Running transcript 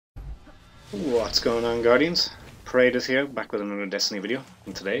What's going on, Guardians? Parade is here, back with another Destiny video,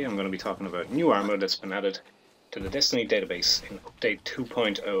 and today I'm going to be talking about new armor that's been added to the Destiny database in Update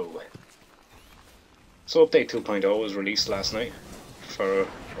 2.0. So Update 2.0 was released last night for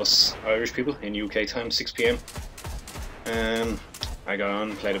us Irish people in UK time, 6 PM. I got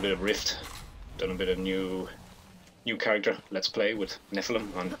on, played a bit of Rift, done a bit of new character, Let's Play with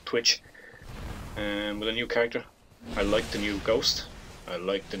Nephilim on Twitch, with a new character. I like the new Ghost. I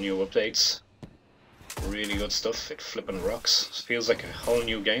like the new updates. Really good stuff. It flipping rocks. It feels like a whole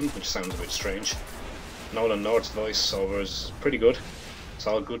new game, which sounds a bit strange. Nolan North's voiceover is pretty good. It's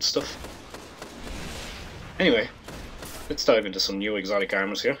all good stuff. Anyway, let's dive into some new exotic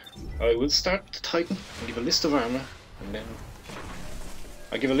armors here. I will start with the Titan and give a list of armor, and then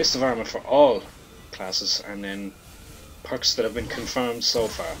I'll give a list of armor for all classes, and then perks that have been confirmed so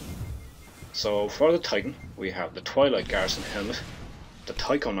far. So for the Titan, we have the Twilight Garrison helmet, the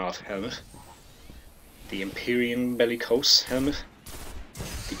Tychonaut helmet, the Empyrean Bellicose helmet,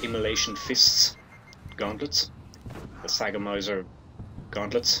 the Immolation Fists gauntlets, the Sagamizer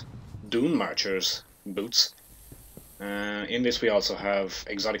gauntlets, Dune Marchers boots. In this we also have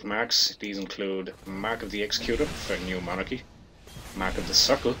exotic marks. These include Mark of the Executor for New Monarchy, Mark of the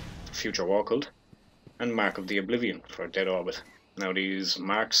Circle for Future Warcult, and Mark of the Oblivion for Dead Orbit. Now these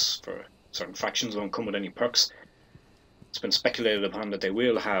marks for certain factions don't come with any perks. It's been speculated upon that they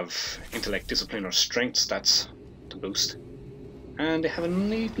will have intellect, discipline or strength stats to boost. And they have a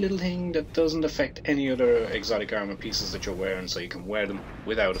neat little thing that doesn't affect any other exotic armor pieces that you're wearing, so you can wear them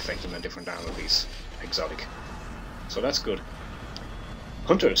without affecting a different armor piece. Exotic. So that's good.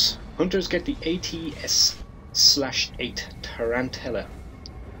 Hunters. Hunters get the ATS/8 Tarantella,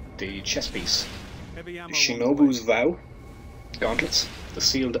 the chest piece. The Shinobu's Vow gauntlets. The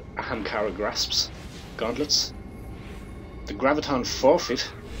Sealed Ahamkara Grasps gauntlets. The Graviton Forfeit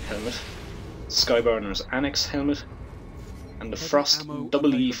helmet, Skyburner's Annex helmet, and the Frost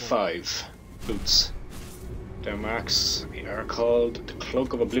EE5 boots. Their marks are called the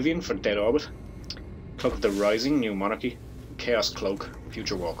Cloak of Oblivion for Dead Orbit, Cloak of the Rising, New Monarchy, Chaos Cloak,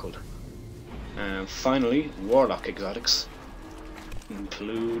 Future Warcult. And finally, Warlock exotics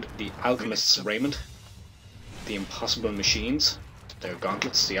include the Alchemist's Raiment, the Impossible Machines, their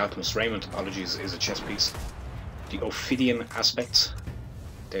gauntlets. The Alchemist's Raiment, apologies, is a chest piece. The Ophidian Aspects,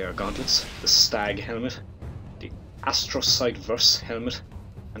 they are gauntlets, the Stag helmet, the Astrocyte Verse helmet,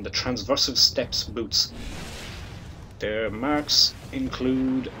 and the Transversive Steps boots. Their marks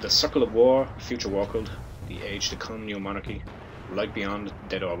include the Circle of War, Future Warcult, the Age to Come, New Monarchy, Light Beyond,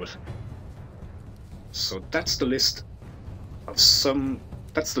 Dead Orbit. So that's the list of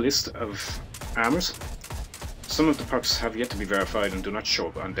armors. Some of the perks have yet to be verified and do not show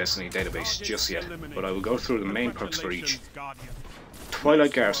up on Destiny database just yet, but I will go through the main perks for each.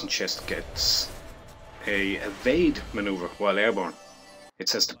 Twilight Garrison chest gets a evade maneuver while airborne. It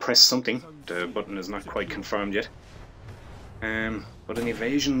says to press something, the button is not quite confirmed yet. But an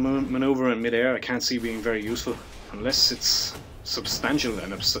evasion maneuver in mid-air I can't see being very useful, unless it's substantial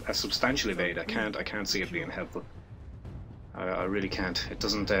and a substantial evade. I can't see it being helpful. I really can't. It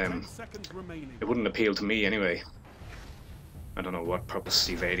doesn't. It wouldn't appeal to me anyway. I don't know what purpose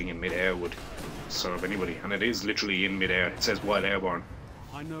evading in mid-air would serve anybody, and it is literally in mid-air. It says while airborne.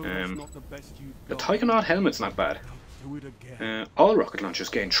 The Tychonaut helmet's not bad. All rocket launchers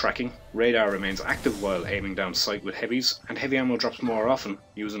gain tracking. Radar remains active while aiming down sight with heavies, and heavy ammo drops more often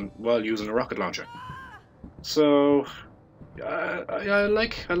while using a rocket launcher. So I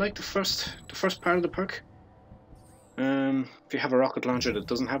like the first part of the perk. If you have a rocket launcher that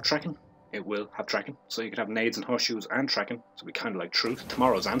doesn't have tracking, it will have tracking. So you could have nades and horseshoes and tracking. So it'll be kind of like Truth.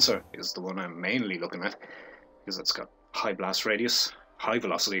 Tomorrow's Answer is the one I'm mainly looking at, because it's got high blast radius, high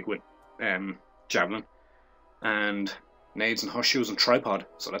velocity with javelin, and nades and horseshoes and tripod.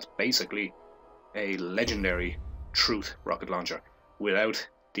 So that's basically a legendary Truth rocket launcher without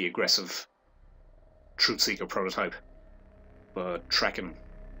the aggressive Truth Seeker prototype. But tracking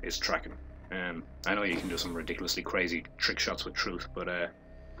is tracking. I know you can do some ridiculously crazy trick shots with Truth, but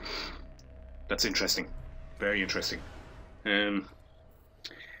that's interesting. Very interesting.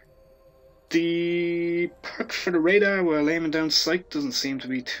 The perk for the radar while aiming down sight doesn't seem to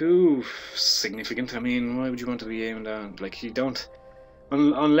be too significant. I mean, why would you want to be aiming down? Like, you don't...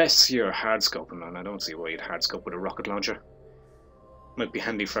 Unless you're hardscoping, and I don't see why you'd hardscope with a rocket launcher. Might be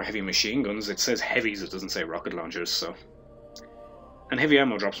handy for heavy machine guns. It says heavies, it doesn't say rocket launchers, so... And heavy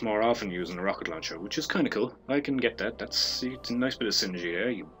ammo drops more often using a rocket launcher, which is kind of cool. I can get that. It's a nice bit of synergy there.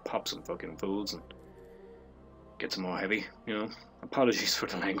 You pop some fucking fools and get some more heavy, you know. Apologies for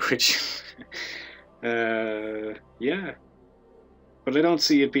the language. Yeah. But I don't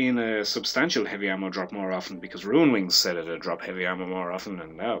see it being a substantial heavy ammo drop more often, because Ruin Wings said it'd drop heavy ammo more often,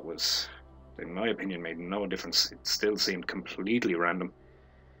 and that was, in my opinion, made no difference. It still seemed completely random.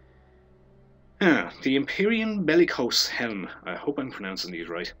 The Empyrean Bellicose Helm. I hope I'm pronouncing these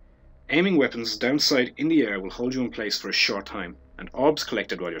right. Aiming weapons downside in the air will hold you in place for a short time, and orbs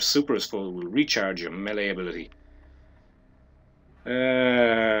collected while your super is full will recharge your melee ability.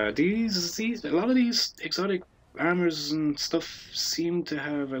 A lot of these exotic armors and stuff seem to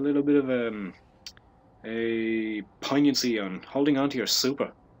have a little bit of a poignancy on holding on to your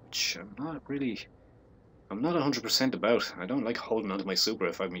super, which I'm not 100% about. I don't like holding on to my super.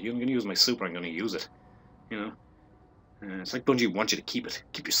 If I'm going to use my super, I'm going to use it, you know. It's like Bungie wants you to keep it.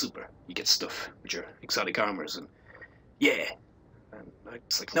 Keep your super. You get stuff with your exotic armors, and yeah. And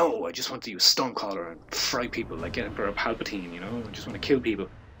it's like, no, I just want to use Stonecaller and fry people like Emperor Palpatine, you know. I just want to kill people.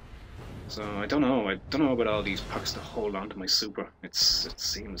 So I don't know. I don't know about all these perks to hold on to my super. It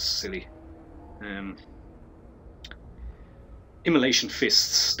seems silly. Immolation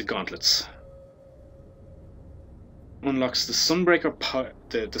Fists, the gauntlets. Unlocks the Sunbreaker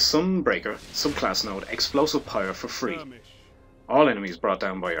subclass node Explosive Pyre for free. All enemies brought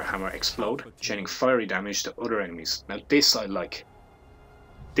down by your hammer explode, chaining fiery damage to other enemies. Now this I like.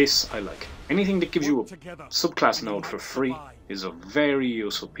 This I like. Anything that gives you a subclass node for free is a very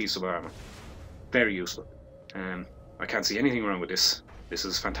useful piece of armor. Very useful. I can't see anything wrong with this. This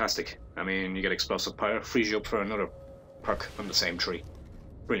is fantastic. I mean, you get Explosive Pyre, frees you up for another perk on the same tree.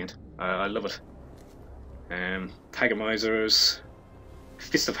 Brilliant. I love it. Tagamizers,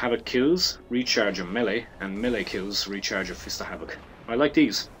 Fist of Havoc kills, recharge your melee, and melee kills, recharge your Fist of Havoc. I like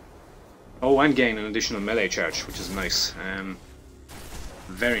these. Oh, and gain an additional melee charge, which is nice.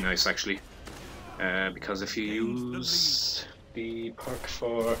 Very nice, actually. Because if you use the perk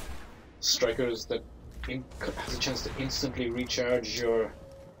for strikers that has a chance to instantly recharge your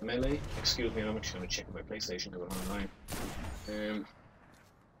melee. Excuse me, I'm actually going to check my PlayStation because I'm online.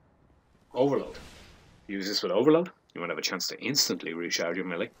 Overload. Use this with Overload. You want to have a chance to instantly recharge your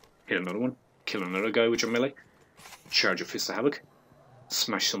melee. Hit another one. Kill another guy with your melee. Charge your Fist of Havoc.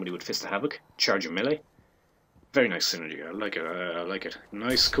 Smash somebody with Fist of Havoc. Charge your melee. Very nice synergy. I like it. I like it.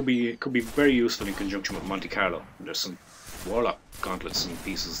 Nice. Could be very useful in conjunction with Monte Carlo. There's some Warlock gauntlets and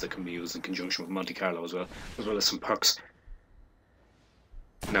pieces that can be used in conjunction with Monte Carlo as well as some perks.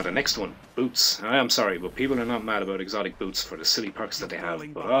 Now the next one, boots. I am sorry, but people are not mad about exotic boots for the silly perks that they have,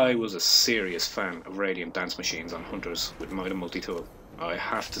 but I was a serious fan of Radiant Dance Machines on Hunters with Might and Multi-Tool. I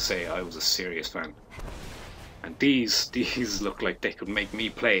have to say I was a serious fan. And these look like they could make me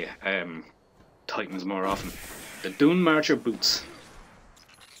play Titans more often. The Dune Marcher boots.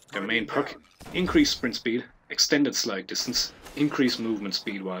 Their main perk, increased sprint speed, extended slide distance, increased movement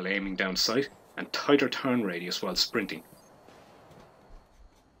speed while aiming down sight, and tighter turn radius while sprinting.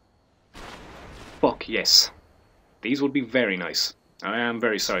 Fuck yes. These would be very nice. I am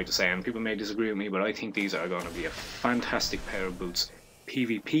very sorry to say, and people may disagree with me, but I think these are going to be a fantastic pair of boots.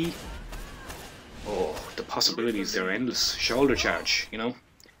 PvP. Oh, the possibilities, they're endless. Shoulder charge, you know?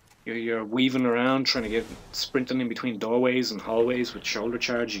 You're weaving around, trying to get sprinting in between doorways and hallways with shoulder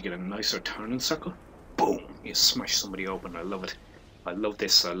charge. You get a nicer turning circle. Boom! You smash somebody open. I love it. I love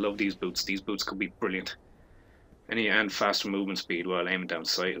this. I love these boots. These boots could be brilliant. And faster movement speed while aiming down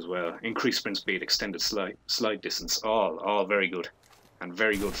sight as well. Increased sprint speed, extended slide distance. All very good. And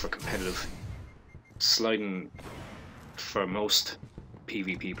very good for competitive. Sliding for most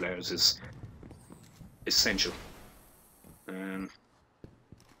PvP players is essential.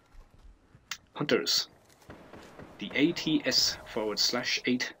 Hunters. The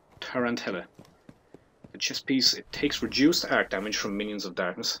ATS/8 Tarantella. The chest piece, it takes reduced arc damage from minions of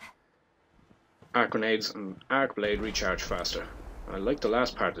darkness. Arc grenades and arc blade recharge faster. I like the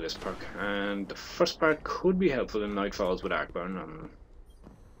last part of this perk, and the first part could be helpful in Nightfalls with arc burn.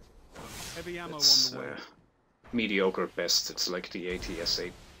 It's mediocre at best. It's like the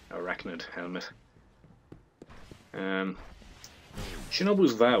ATS/8 Arachnid helmet.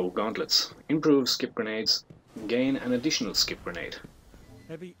 Shinobu's Vow gauntlets. Improve skip grenades. Gain an additional skip grenade.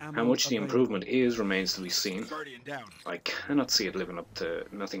 How much the improvement is remains to be seen. I cannot see it living up to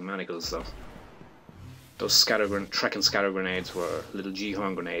Nothing Manacles though. Those track and scatter grenades were little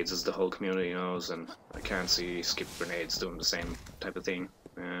Jihon grenades, as the whole community knows, and I can't see skip grenades doing the same type of thing,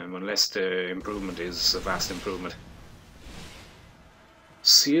 unless the improvement is a vast improvement.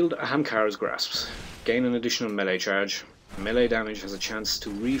 Sealed Ahamkar's Grasps. Gain an additional melee charge. Melee damage has a chance to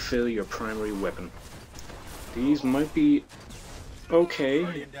refill your primary weapon. These might be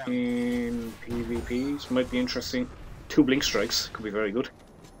okay in PvP. These might be interesting. 2 blink strikes could be very good.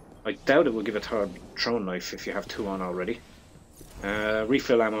 I doubt it will give a third thrown knife if you have 2 on already.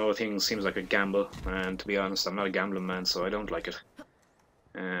 Refill ammo thing seems like a gamble, and to be honest, I'm not a gambling man, so I don't like it.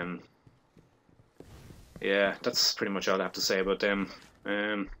 Yeah, that's pretty much all I have to say about them.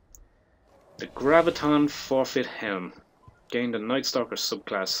 The Graviton Forfeit Helm. Gained a Night Stalker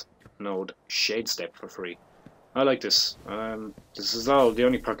subclass node Shade Step for free. I like this. This is all the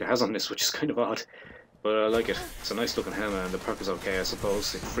only perk it has on this, which is kind of odd. But I like it. It's a nice looking helmet, and the perk is okay, I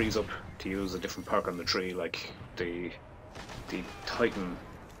suppose. It frees up to use a different perk on the tree, like the Titan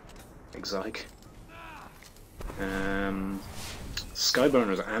Exotic.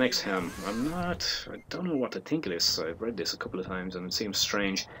 Skyburner's Annex Helm. I don't know what to think of this. I've read this a couple of times and it seems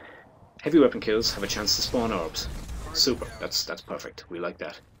strange. Heavy weapon kills have a chance to spawn orbs. Super. That's perfect. We like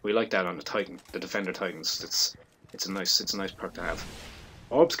that. We like that on the Titan, the Defender Titans. It's a nice perk to have.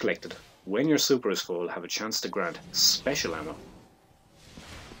 Orbs collected when your super is full have a chance to grant special ammo.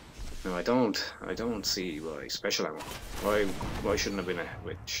 No, I don't see why special ammo. Why shouldn't have been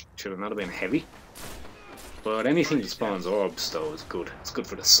should it not have been heavy? But anything that spawns orbs though is good. It's good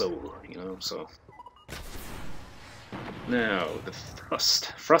for the soul, you know, so. Now, the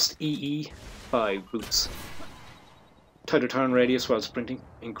Frost EE 5 boots. Tighter turn radius while sprinting.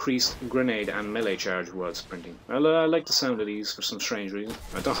 Increased grenade and melee charge while sprinting. I like the sound of these for some strange reason.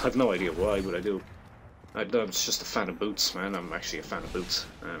 I have no idea why, but I do. I'm just a fan of boots, man. I'm actually a fan of boots.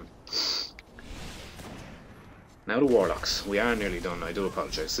 Now the Warlocks. We are nearly done. I do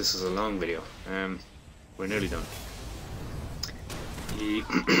apologise. This is a long video. We're nearly done. The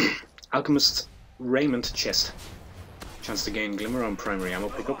Alchemist's Raiment Chest. Chance to gain Glimmer on primary ammo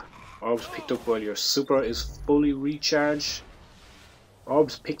pickup. Orbs picked up while your super is fully recharged.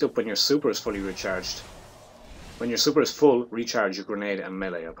 Orbs picked up when your super is fully recharged. When your super is full, recharge your grenade and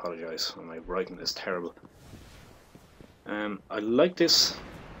melee. I apologise. My writing is terrible. I like this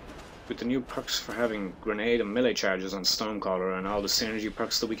with the new perks for having grenade and melee charges on Stormcaller and all the synergy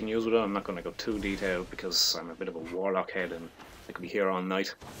perks that we can use with it. I'm not going to go too detailed because I'm a bit of a warlock head and I could be here all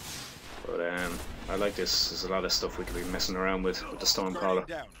night. But I like this. There's a lot of stuff we could be messing around with the Stormcaller.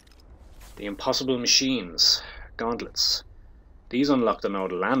 The Impossible Machines Gauntlets. These unlock the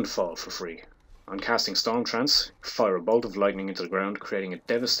node Landfall for free. On casting Storm Trance, fire a bolt of lightning into the ground, creating a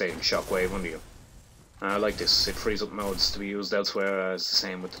devastating shockwave under you. I like this. It frees up nodes to be used elsewhere, as the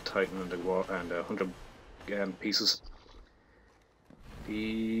same with the Titan and the Hunter pieces.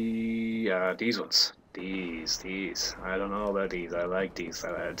 These ones. These. I don't know about these. I like these.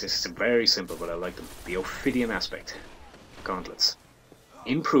 This is very simple, but I like them. The Ophidian Aspect Gauntlets.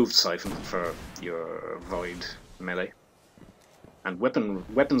 Improved Siphon for your Void melee. And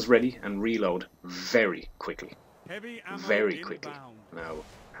weapons ready and reload very quickly. Very quickly. Now,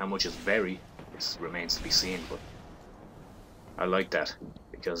 how much is very? This remains to be seen, but I like that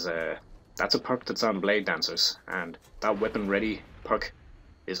because that's a perk that's on Blade Dancers, and that weapon ready perk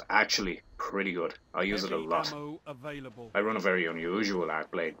is actually pretty good. I use it a lot. I run a very unusual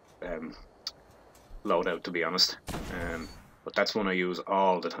Arc Blade loadout, to be honest, but that's one I use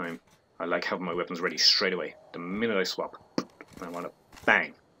all the time. I like having my weapons ready straight away. The minute I swap, I want to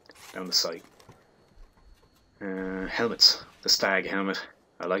bang down the sight. Helmets. The Stag helmet.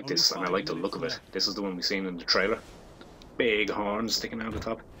 I like this, and I like the look of it. This is the one we've seen in the trailer. Big horns sticking out the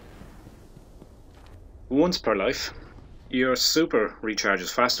top. Once per life, your super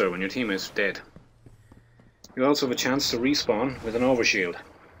recharges faster when your teammate is dead. You also have a chance to respawn with an overshield.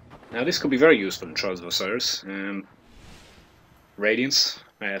 Now this could be very useful in Trials of Osiris. Radiance,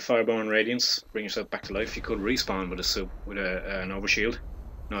 Fireborn Radiance, bring yourself back to life. You could respawn with an overshield.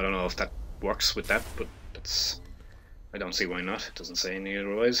 Now I don't know if that works with that, but I don't see why not. It doesn't say any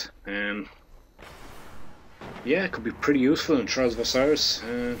otherwise. Yeah, it could be pretty useful in Trials of Osiris.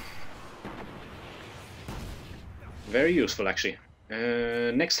 Very useful, actually.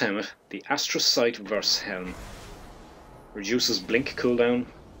 Next helmet, the Astrocyte Verse Helm. Reduces blink cooldown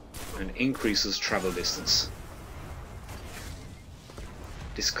and increases travel distance.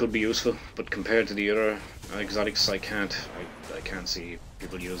 This could be useful, but compared to the other exotics, I can't see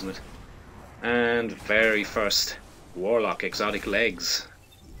people using it. And very first, Warlock Exotic Legs.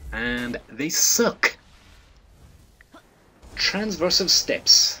 And they suck. Transversive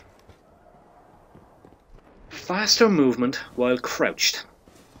Steps. Faster movement while crouched.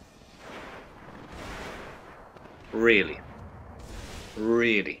 Really?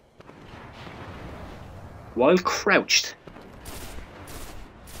 While crouched.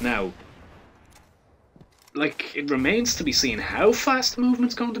 Now, like, it remains to be seen how fast the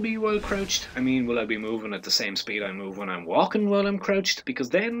movement's going to be while crouched. I mean, will I be moving at the same speed I move when I'm walking while I'm crouched? Because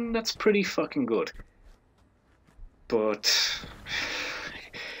then that's pretty fucking good. But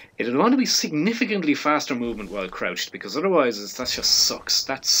It'd want to be significantly faster movement while crouched, because otherwise that just sucks.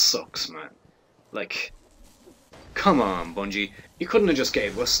 That sucks, man. Like, come on, Bungie. You couldn't have just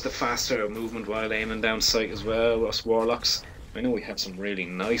gave us the faster movement while aiming down sight as well, us warlocks. I know we have some really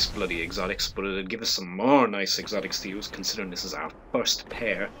nice bloody exotics, but it'd give us some more nice exotics to use, considering this is our first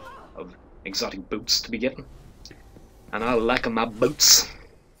pair of exotic boots to be getting. And I'll lack my boots.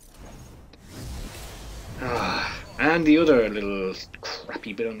 And the other little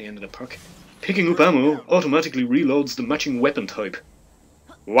crappy bit on the end of the perk. Picking up ammo automatically reloads the matching weapon type.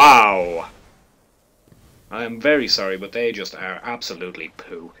 Wow! I am very sorry, but they just are absolutely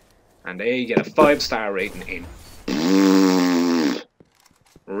poo. And they get a 5-star rating in.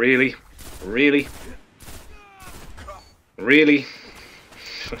 Really? Really? Really?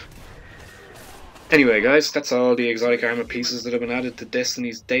 Anyway, guys, that's all the exotic armor pieces that have been added to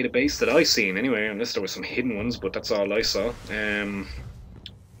Destiny's database that I've seen, anyway, unless there were some hidden ones, but that's all I saw. I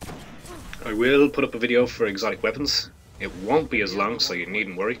will put up a video for exotic weapons. It won't be as long, so you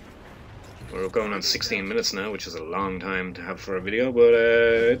needn't worry. We're going on 16 minutes now, which is a long time to have for a video, but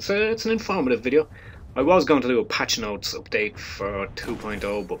it's an informative video. I was going to do a patch notes update for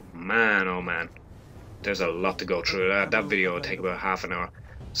 2.0, but man, oh man, there's a lot to go through. That video will take about half an hour.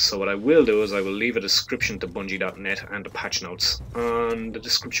 So what I will do is I will leave a description to bungie.net and the patch notes on the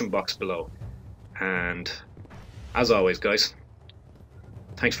description box below. And as always, guys,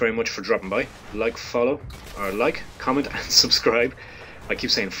 thanks very much for dropping by. Like, follow, or like, comment and subscribe. I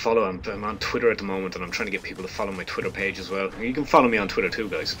keep saying follow. I'm on Twitter at the moment, and I'm trying to get people to follow my Twitter page as well. You can follow me on Twitter too,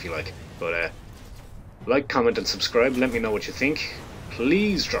 guys, if you like. But like, comment and subscribe. Let me know what you think.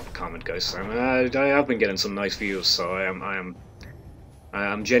 Please drop a comment, guys. I have been getting some nice views, so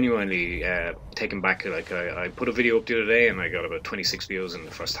I'm genuinely taken back. Like, I put a video up the other day and I got about 26 views in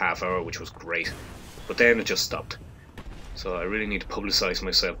the first half hour, which was great. But then it just stopped. So I really need to publicise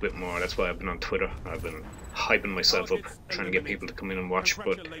myself a bit more. That's why I've been on Twitter. I've been hyping myself up, trying to get people to come in and watch.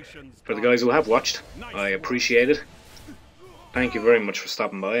 But for the guys who have watched, I appreciate it. Thank you very much for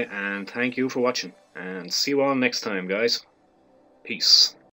stopping by, and thank you for watching. And see you all next time, guys. Peace.